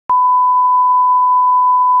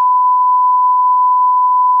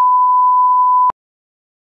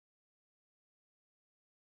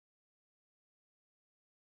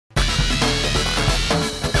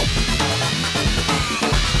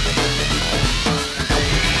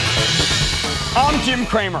Jim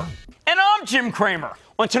Cramer. And I'm Jim Cramer.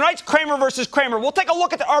 On tonight's Cramer versus Cramer, we'll take a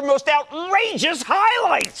look at our most outrageous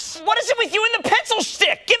highlights. What is it with you and the pencil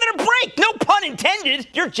stick? Give it a break. No pun intended.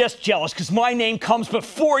 You're just jealous because my name comes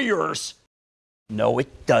before yours. No,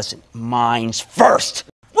 it doesn't. Mine's first.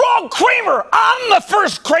 Wrong Cramer. I'm the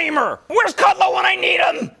first Cramer. Where's Kudlow when I need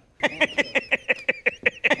him?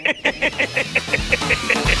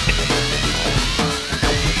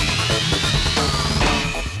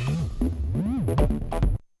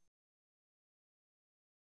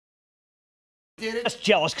 Just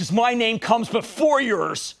jealous because my name comes before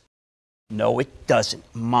yours. No, it doesn't.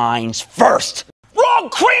 Mine's first. Wrong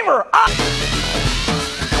Cramer.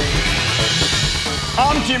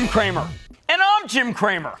 I'm Jim Cramer. And I'm Jim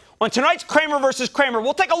Cramer. On tonight's Cramer versus Cramer,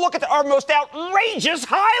 we'll take a look at our most outrageous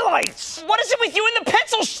highlights. What is it with you and the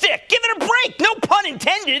pencil stick? Give it a break. No pun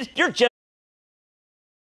intended. You're just